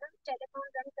कनेक्शन हुआ ना। टेलीफोन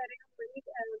रन कर रहे हैं, मनी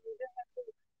जो है वो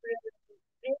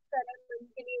रेस कर रहे हैं मनी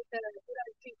के लिए, पूरा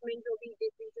ट्रीटमेंट जो भी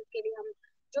डिसीज के लिए हम,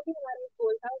 जो भी हमारा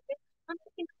गोल था उससे हम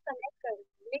कनेक्ट कर रहे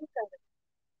हैं, लिंक कर रहे हैं।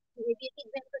 ये भी एक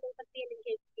एग्जाम्पल हो सकती है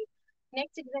लिंकेज की।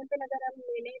 नेक्स्ट एग्जाम्पल अगर हम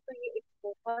ले लें तो ये एक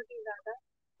बहुत ही ज्यादा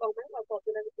कॉमन और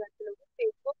पॉपुलर एग्जाम्पल होगी,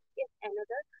 Facebook is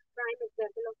another prime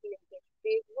example of linkage.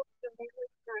 Facebook जो है वो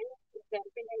प्राइम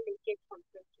एग्जाम्पल है लिंकेज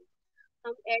फंक्शन की।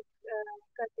 हम ऐड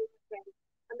करते हैं फ्रेंड्स,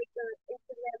 हम एक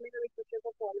इंस्टाग्राम में हम एक दूसरे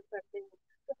को फॉलो करते हैं,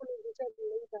 तो हम एक दूसरे को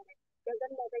लिंक करें।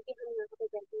 डजन मैटर कि हम यहाँ पे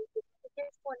बैठे हैं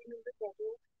किस कोने में भी बैठे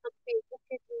हैं, हम फेसबुक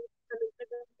के थ्रू, हम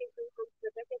इंस्टाग्राम के थ्रू, हम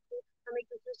ट्विटर के थ्रू हम एक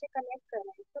दूसरे से कनेक्ट कर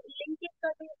रहे हैं। तो लिंकेज का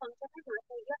जो फंक्शन है मास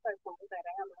मीडिया परफॉर्म कर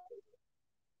रहा है हमारे लिए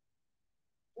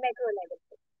मैक्रो लेवल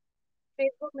पे।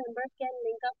 Facebook members can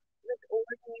link up with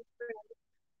over new friends,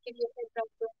 create a job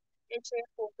group, and share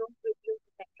photos, videos,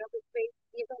 etc. with face।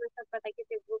 ये तो हमें सब पता है कि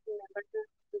Facebook members जो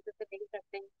दूसरे से लिंक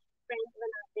करते हैं, फ्रेंड्स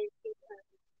बनाते हैं,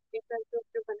 डिफरेंट ग्रुप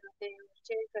जो बनाते हैं,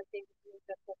 शेयर करते हैं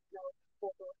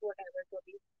फोटोज वट जो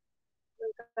भी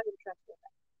उनका इंटरेस्ट होता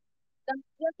है।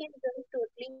 कंपनियां can build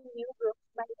totally new groups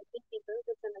bye linking people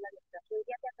with similar interest.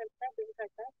 India क्या करता है, बिल्ड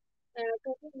करता है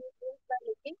totally new groups bye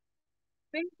linking.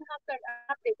 फिर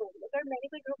आप देखो, अगर मैंने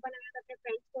कोई ग्रुप बनाया था अपने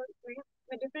फ्रेंड्स को,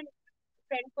 मैं डिफरेंट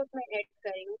फ्रेंड्स को उसमें ऐड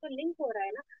कर रही हूँ, तो लिंक हो रहा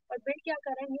है ना, और बिल्ड क्या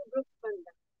कर रहा है, न्यू ग्रुप बन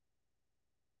रहा है।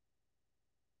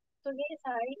 तो ये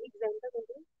सारी एग्जाम्पल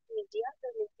होगी मीडिया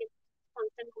जो लिंकिंग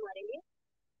फंक्शन हमारे लिए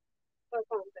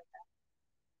परफॉर्म करता है।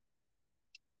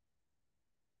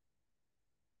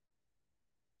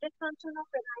 This function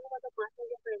of relying on the mass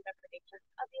media for interpretation।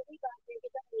 अब ये भी बात है कि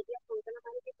जब मीडिया फंक्शन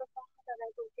हमारे लिए परफॉर्म कर रहा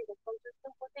है तो उसके फंक्शन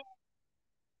तो होते हैं।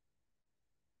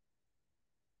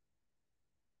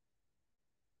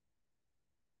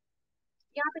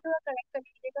 यहाँ पे थोड़ा करेक्ट कर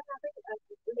लीजिएगा, यहाँ पे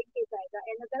लिंकेज आएगा,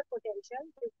 another potential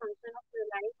this function of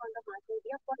relying on the mass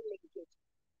media for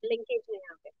linkage है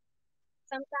यहाँ पे।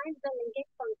 Sometimes the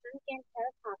linkage function can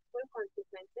have harmful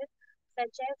consequences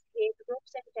such as hate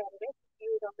groups and terrorist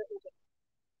use of the internet।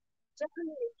 जब हम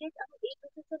linkage हम एक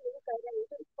दूसरे से link कर रहे हैं,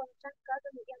 तो इस फंक्शन का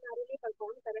जो मीडिया हमारे लिए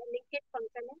परफॉर्म कर रहा है, लिंकेज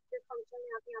फंक्शन है, जिस फंक्शन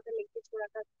में आप यहाँ पे लिंकेज थोड़ा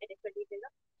सा एडिट कर दीजिएगा।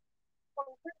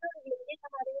 फंक्शन का लिंकेज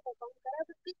हमारे लिए परफॉर्म कर रहा है,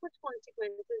 तो उसकी कुछ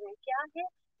कॉन्सिक्वेंसेज हैं, क्या है,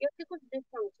 या उसके कुछ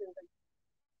डिसफंक्शन है।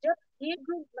 जब हेट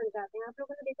ग्रुप बन जाते हैं, आप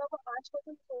लोगों ने देखा होगा आजकल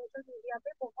तो सोशल मीडिया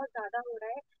पे बहुत ज्यादा हो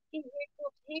रहा है कि हेट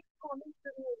ग्रुप, हेट कमेंट्स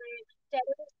शुरू हो गए हैं,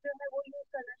 टेररिस्ट जो है वो यूज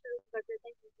करना शुरू कर देते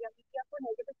हैं, मीडिया मीडिया को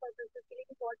नेगेटिव पर्पसेस के लिए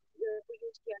भी बहुत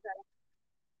यूज किया जा रहा है।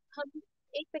 हम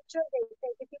एक पिक्चर देखते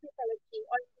हैं किसी भी सड़क की,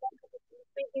 और उस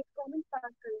पे हेट कमेंट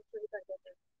पास करना शुरू कर देते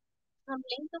हैं। हम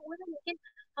लिंक तो हुए ना, लेकिन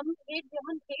हम हेट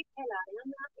फैला रहे हैं,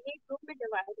 हम यहाँ हेट ग्रुप में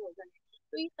डिवाइड हो गए हैं।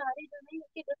 तो ये सारे जो है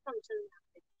इसके डिसफंक्शन में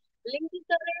आते हैं। लिंक ही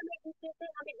कर रहे हैं हम एक दूसरे से,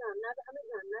 हमें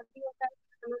जानना भी होता है,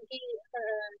 हम उनकी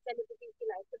सेलिब्रिटीज की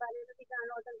लाइफ के बारे में भी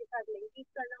जानना होता है, उनके साथ लिंक भी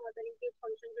करना होता है, लिंकेज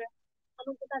फंक्शन जो है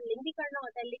हम उनके साथ लिंक भी करना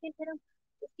होता है। लेकिन फिर हम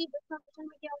उसकी डिसफंक्शन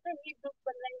में क्या होता है, हेट ग्रुप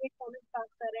बन रहे हैं, हेट कमेंट पास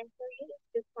कर रहे हैं, तो ये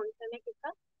डिसफंक्शन है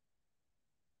किसका,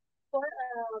 for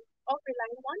of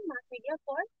relying on mass media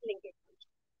for linkage.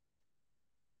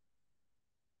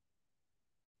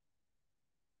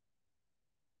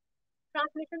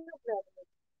 Transmission of value,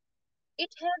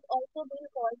 it has also been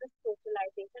called the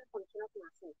socialization function of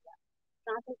mass media।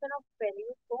 Transmission of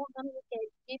value को हम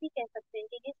ये भी कह सकते हैं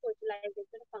कि ये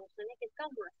सोशलाइजेशन फंक्शन है किसका,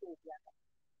 मास मीडिया का।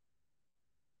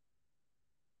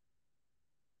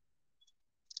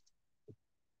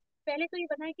 पहले तो ये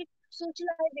बताएं कि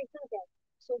सोशलाइजेशन क्या है।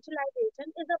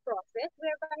 Socialisation is a process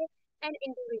whereby an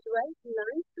individual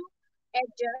learns to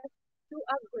adjust to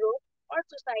a group or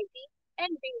society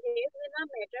and behave in a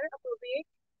manner appropriate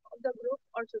of the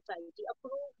group or society,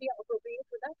 approve या appropriate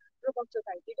to the group of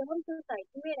society। जब हम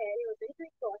society में रह रहे होते हैं तो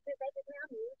एक प्रोसेस है जिसमें हम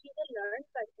न्यू चीजें लर्न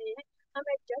करते हैं,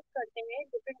 हम एडजस्ट करते हैं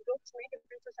डिफरेंट ग्रुप्स में,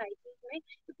 डिफरेंट सोसाइटीज में,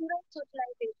 तो पूरा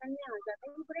सोशलाइजेशन में आ जाता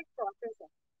है, ये पूरा एक प्रोसेस है।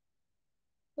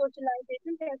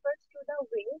 Socialization refers to the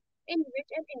way in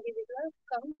which an individual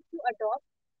comes to adopt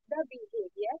the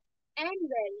behavior and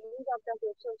values of the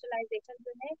group। Socialization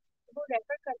जो है वो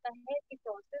रेफर करता है कि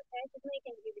प्रोसेस है जिसमें एक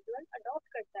इंडिविजुअल अडॉप्ट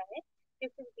करता है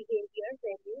डिफरेंट बिहेवियर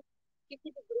वैल्यूज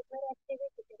किसी भी ग्रुप में रहते हुए,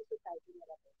 किसी भी सोसाइटी में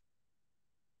रहते हुए।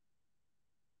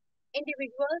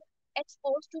 Individuals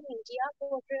exposed to media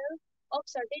portrayals of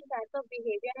certain types of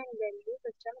behavior and value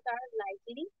systems are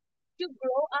likely to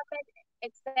grow up and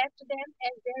accept them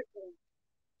as their own।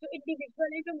 जो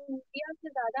इंडिविजुअल है, जो मीडिया से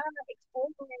ज्यादा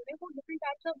एक्सपोज हुए हैं, वो different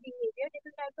types of behaviour,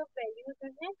 different types of values जो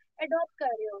है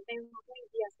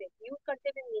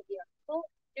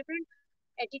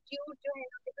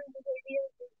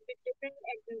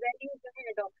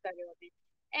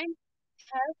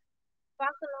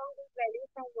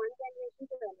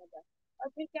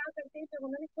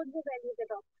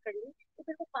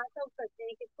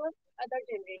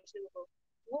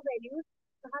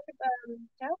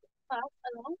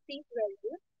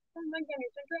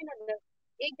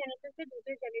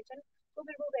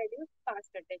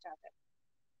जाता है।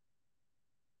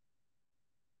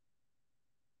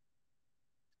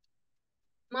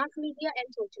 Mass media and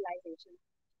socialization.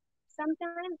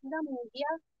 Sometimes the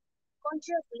media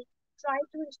consciously try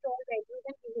to install values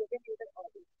and behavior in the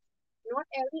audience.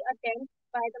 Not every attempt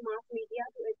by the mass media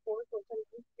to enforce social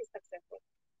norms is successful.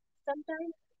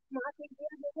 Sometimes mass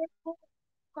media जो है वो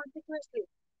consequently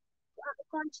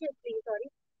consciously sorry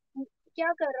क्या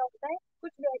कर रहा होता है,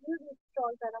 कुछ values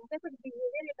install कर रहा होता है, कुछ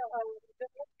बिहेवियर जो है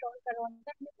इंस्टॉल कर रहा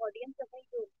होता है अपने ऑडियंस जो है,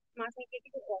 जो मास मीडिया की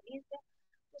जो ऑडियंस है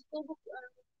उसको वो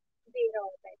दे रहा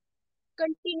होता है,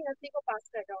 कंटिन्यूसली को पास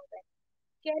कर रहा होता है।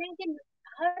 कह रहे हैं कि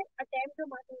हर अटेम्प्ट जो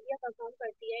मास मीडिया परफॉर्म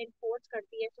करती है, इन्फोर्स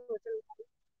करती है सोशल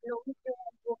नॉर्म्स जो है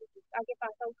वो आगे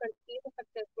पास आउट करती है तो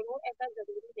सक्सेसफुल हो, ऐसा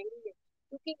जरूरी नहीं है।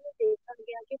 क्योंकि ये देखा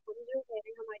गया कि हम जो कह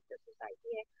रहे हैं हमारी जो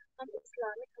सोसाइटी है, हम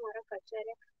इस्लामिक हमारा कल्चर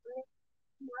है, हमने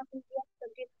मास मीडिया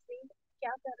कंटिन्यूसली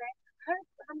क्या कर रहा है, हर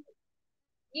हम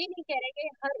ये नहीं कह रहे कि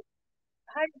हर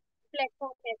हर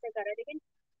प्लेटफॉर्म पे ऐसे कर रहे हैं, लेकिन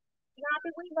यहाँ पे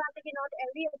वही बात है कि not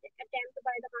every attempt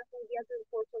by the mass media to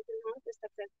enforce social norms is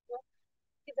successful.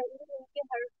 कि जरूरी नहीं कि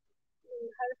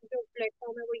हर जो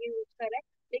प्लेटफॉर्म है वो ये यूज कर रहा है,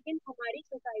 लेकिन हमारी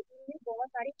सोसाइटी में बहुत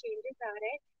सारे चेंजेस आ रहे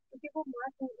हैं क्योंकि वो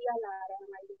मास मीडिया ला रहा है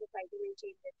हमारी सोसाइटी में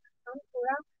चेंजेस।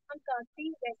 हम काफी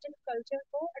वेस्टर्न कल्चर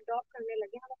को अडॉप्ट करने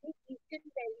लगे, हम अपनी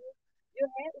ईस्टर्न वैल्यू जो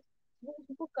है वो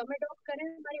उसको कम अडॉप्ट करें,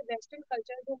 हमारे वेस्टर्न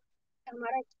कल्चर जो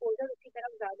हमारा एक्सपोजर उसकी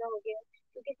तरफ ज्यादा हो गया है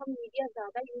क्योंकि हम मीडिया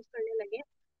ज्यादा यूज करने लगे।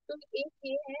 तो एक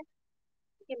ये है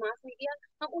कि मास मीडिया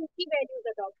हम उनकी वैल्यूज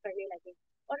अडॉप्ट करने लगे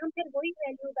और हम फिर वही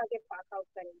वैल्यूज आगे पास आउट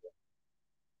करेंगे।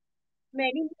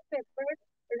 Many newspapers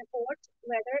report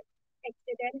whether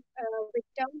accident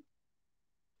victims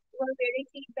were wearing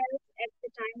seat belts at the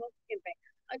time of impact.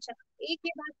 अच्छा, एक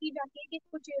ये बात की जाती है कि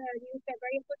कुछ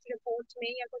न्यूज़पेपर या कुछ रिपोर्ट्स में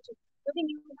या कुछ जो भी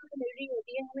न्यूज़ हमें मिल रही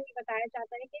होती है, हमें ये बताया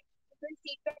जाता है कि उसने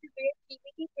सीट बेल्ट वेयर की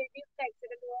हुई थी फिर भी उसका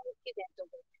एक्सीडेंट हुआ और उसकी डेथ हो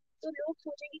गई। तो लोग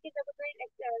सोचेंगे कि जब उसने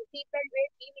सीट बेल्ट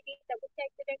वेयर की हुई थी तब उसका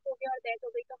एक्सीडेंट हो गया और डेथ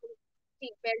हो गई तो हम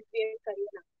सीट बेल्ट वेयर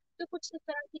करिए ना। तो कुछ इस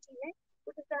तरह की चीजें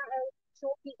कुछ इस तरह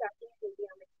शो की जाती है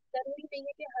मीडिया में। जरूरी नहीं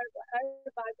है कि हर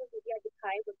बार जो मीडिया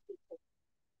दिखाए वो ठीक हो,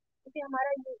 क्योंकि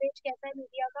हमारा यूसेज कैसा है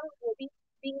मीडिया का वो भी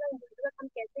बीइंग अ यूजर हम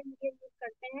कैसे मीडिया यूज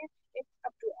करते हैं it's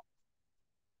up to us.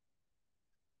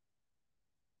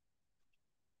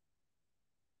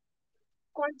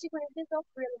 Consequences of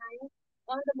relying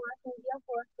on the mass media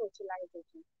for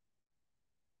socialization.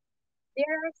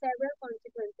 There are several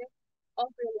consequences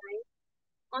of relying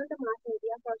on the mass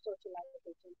media for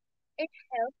socialization. It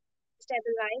helps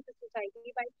stabilize the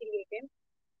society by creating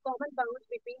common bonds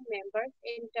between members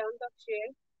in terms of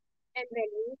shared and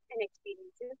values and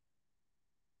experiences.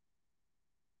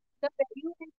 The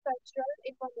values and cultural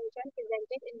information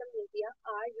presented in the media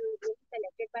are usually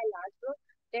selected by large groups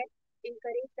that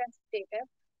encourage the status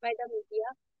by the media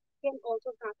can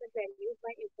also transmit values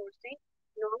by enforcing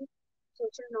norms,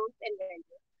 social norms and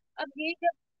values. अब ये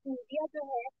जब media जो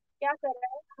है क्या कर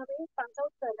रहा है, हमें पास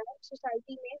आउट कर रहा है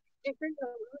सोसाइटी में डिफरेंट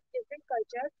नॉर्म्स, डिफरेंट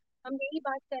कल्चर। हम यही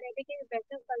बात कर रहे थे कि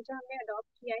वेस्टर्न कल्चर हमने अडॉप्ट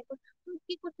किया है तो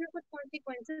उसकी कुछ ना कुछ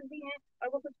कॉन्सिक्वेंसेज भी हैं और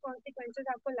वो कुछ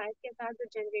कॉन्सिक्वेंसेज आपको लाइफ के साथ जो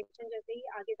जनरेशन जैसे ही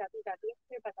आगे जाती जाती है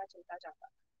उसमें पता चलता जाता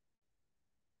है।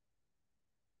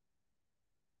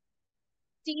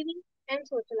 TV and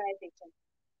socialisation.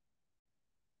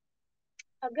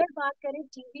 अगर बात करें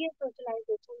टीवी एंड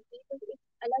सोशलाइजेशन की तो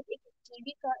एक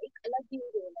टीवी का एक अलग ही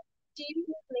रोल है। टीवी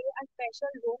में play a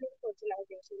special role in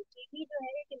socialisation. TV जो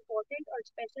है एक इम्पोर्टेंट और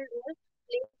स्पेशल रोल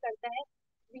प्ले करता है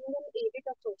being an added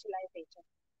of socialisation.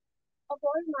 Of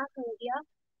all mass media,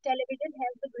 television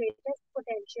has the greatest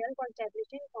potential for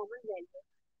establishing common values.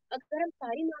 अगर हम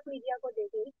सारी मास मीडिया को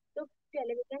देखें तो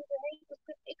टेलीविजन जो है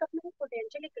उसका एक अपना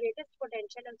पोटेंशियल, एक ग्रेटेस्ट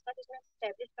पोटेंशियल है उसका जिसमें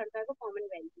एस्टेब्लिश करता है वो कॉमन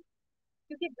वैल्यू।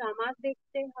 क्योंकि ड्रामास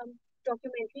देखते हैं हम,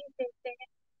 डॉक्यूमेंट्रीज देखते हैं,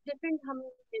 डिफरेंट हम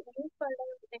न्यूज पढ़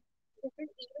रहे होते हैं,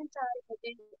 डिफरेंट इवेंट्स आ रहे होते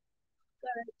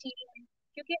हैं टीवी में,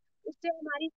 क्योंकि उससे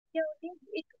हमारी क्या होती है,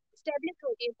 एक स्टेब्लिश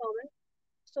होती है common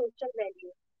social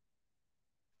value.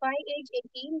 By age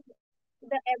 18,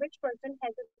 the average person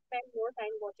has spent more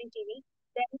time watching TV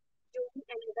than doing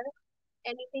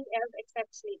anything else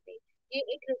except sleeping. ये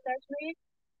एक रिसर्च में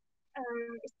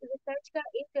इस रिसर्च का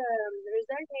एक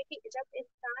रिजल्ट है कि जब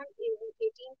इंसान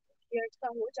 18 ईयर्स का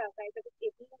हो जाता है, जब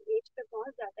 18 एज पे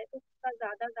पहुंच जाता है तो उसका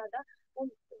ज्यादा ज्यादा वो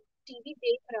टीवी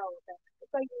देख रहा होता है,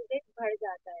 उसका यूजेज बढ़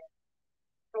जाता है।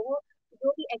 तो वो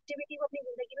जो भी एक्टिविटी वो अपनी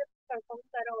जिंदगी में परफॉर्म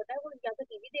कर रहा होता है वो या तो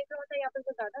टीवी देख रहा होता है या फिर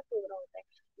वो ज्यादा सो रहा होता है।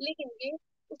 लेकिन ये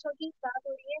उस वक्त की बात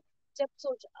हो रही है जब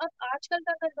सोच, अब आजकल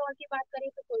का अगर दौर की बात करें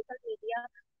तो सोशल मीडिया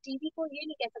टीवी को ये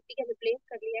नहीं कह सकती कि रिप्लेस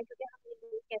कर लिया है, क्योंकि हम ये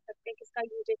नहीं कह सकते किसका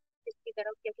यूजेज किसकी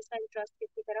तरफ या किसका इंटरेस्ट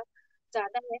किसकी तरफ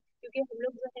ज्यादा है, क्योंकि हम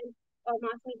लोग जो है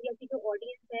मास मीडिया की जो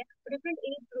ऑडियंस है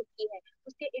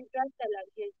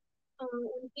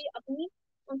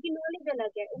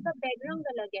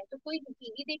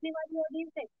देखने वाली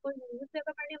ऑडियंस है, कोई न्यूज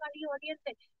पेपर पढ़ने वाली ऑडियंस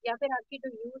है, या फिर आपकी जो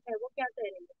यूथ है वो क्या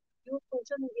करेंगे, यूथ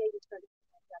सोशल मीडिया यूज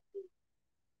करना चाहती है,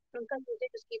 उनका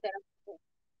यूजेज उसकी तरफ है.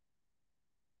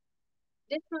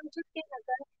 This function can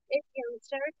occur if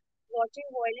youngsters watching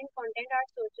violent content are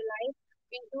socialized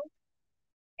into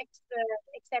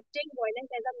accepting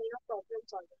violence as a mean of problem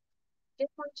solving.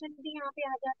 This function भी यहाँ पे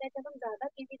आ जाता है जब हम ज्यादा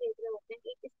टीवी देख रहे होते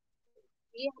हैं.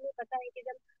 ये हमें पता है कि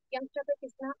जब यंगस्टर पे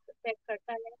कितना इफेक्ट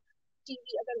करता है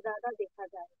टीवी अगर ज्यादा देखा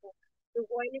जाए तो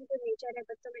वॉयलेंट जो नेचर है,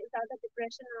 बच्चों में ज्यादा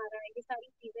डिप्रेशन आ रहा है, ये सारी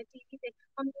चीजें टीवी से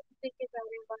हम देखते जा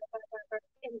रहे हैं, बार बार बार बार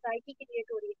एंजाइटी क्रिएट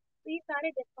हो रही है. तो ये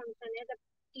सारे डिस्फंक्शन है जब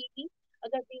टीवी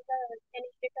अगर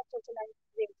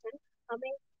सोशलाइजेशन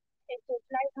हमें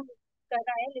सोशलाइज हम कर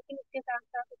रहा है, लेकिन इसके साथ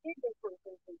साथ उसे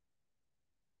डिस्फंक्शन.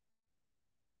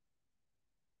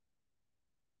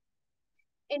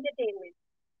 एंटरटेनमेंट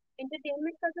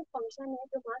एंटरटेनमेंट का जो फंक्शन है,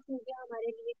 जो मास मीडिया हमारे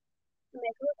लिए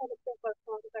मैक्रो लेवल पे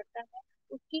परफॉर्म करता है,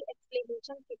 उसकी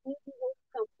एक्सप्लेनेशन कितनी भी वो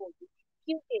कम होगी,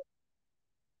 क्योंकि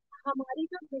हमारी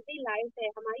जो बिजी लाइफ है,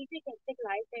 हमारी जो हेक्टिक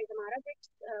लाइफ है, हमारा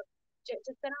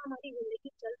जिस तरह हमारी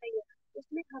जिंदगी चल रही है,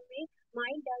 उसमें हमें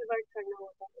माइंड डाइवर्ट करना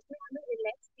होता है, उसमें हमें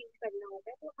रिलैक्स फील करना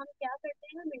होता है. तो हम क्या करते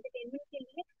हैं, हम एंटरटेनमेंट के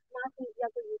लिए मास मीडिया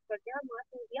को यूज करते हैं, और मास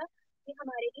मीडिया ये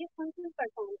हमारे लिए फंक्शन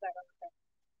परफॉर्म कर रहा होता है.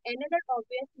 Another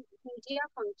obvious media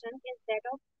function is that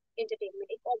of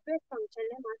entertainment. एक obvious function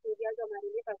है mass media जो हमारे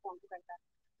लिए perform करता है.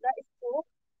 The scope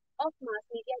of mass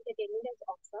media entertainment is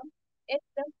awesome. It's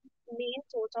the main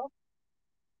source of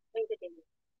entertainment.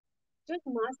 जो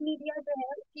मास मीडिया जो है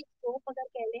उसकी स्कोप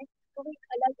अगर कह लें तो वो एक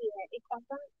अलग ही है, एक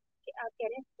awesome आप कह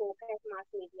रहे हैं स्कोप है मास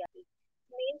मीडिया की.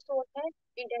 मेन सोर्स है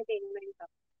इंटरटेनमेंट का.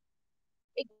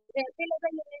 एग्जाम्पल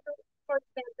अगर ले लें तो for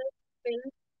example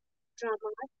film,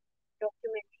 drama,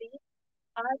 documentary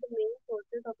are the main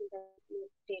sources of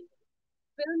entertainment.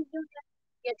 Film जो है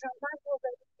या ड्रामा जो हो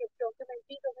गई या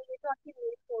डॉक्यूमेंट्री हो गई, ये तो आपकी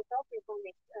मेन सोर्स ऑफ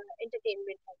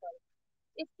एंटरटेनमेंट है.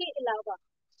 इसके अलावा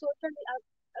सोशल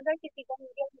अगर किसी को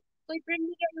मीडिया, कोई प्रिंट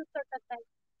मीडिया यूज कर सकता है,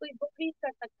 कोई बुक रीड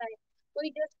कर सकता है, कोई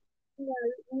जस्ट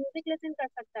म्यूजिक लिसन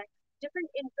कर सकता है. डिफरेंट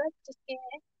इंटरेस्ट जिसके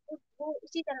हैं वो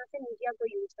उसी तरह से मीडिया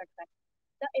को यूज करता है.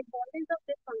 The importance of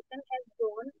this function has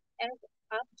grown as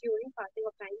up during passing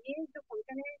of time. ये जो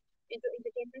फंक्शन है, ये जो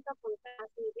इंटरटेनमेंट का फंक्शन मास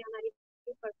मीडिया हमारी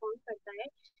परफॉर्म करता है,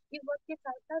 ये वक्त के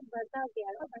साथ साथ बढ़ता गया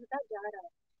है और बढ़ता जा रहा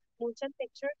है. Motion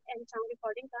picture and sound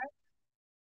recording का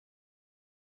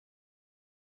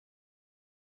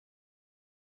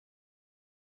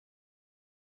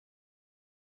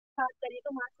बात करें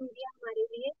तो मास मीडिया हमारे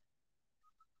लिए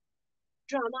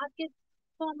ड्रामा के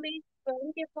फॉर्म में,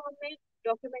 फिल्म के फॉर्म में,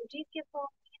 डॉक्यूमेंट्रीज के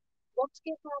फॉर्म में, बुक्स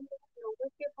के फॉर्म में,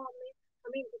 नॉवेल्स के फॉर्म में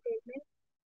हमें इंटरटेनमेंट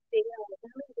दे रहा होता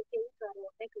है, हमें इंटरटेन कर रहा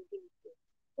होता है कंटिन्यूसली.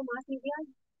 तो मास मीडिया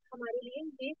हमारे लिए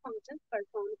ये फंक्शन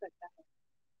परफॉर्म करता है.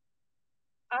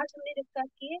 आज हमने डिस्कस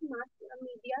किए मास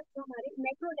मीडिया जो हमारे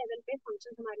मैक्रो लेवल पे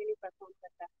फंक्शन हमारे लिए परफॉर्म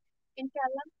करता है.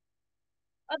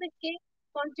 इंशाल्लाह अब इसके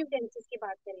कॉन्सिक्वेंसेस की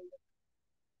बात करेंगे.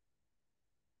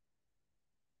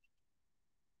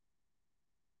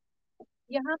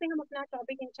 यहाँ पे हम अपना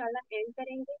टॉपिक इंशाल्लाह एंड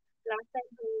करेंगे. लास्ट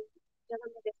टाइम हम जब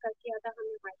हमने डिस्कस किया था,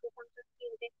 हमने माइक्रो फंक्शन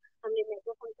किए थे, हमने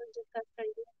मैक्रो फंक्शन डिस्कस कर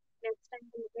लिए. नेक्स्ट टाइम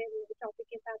हम टॉपिक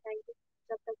के साथ आएंगे.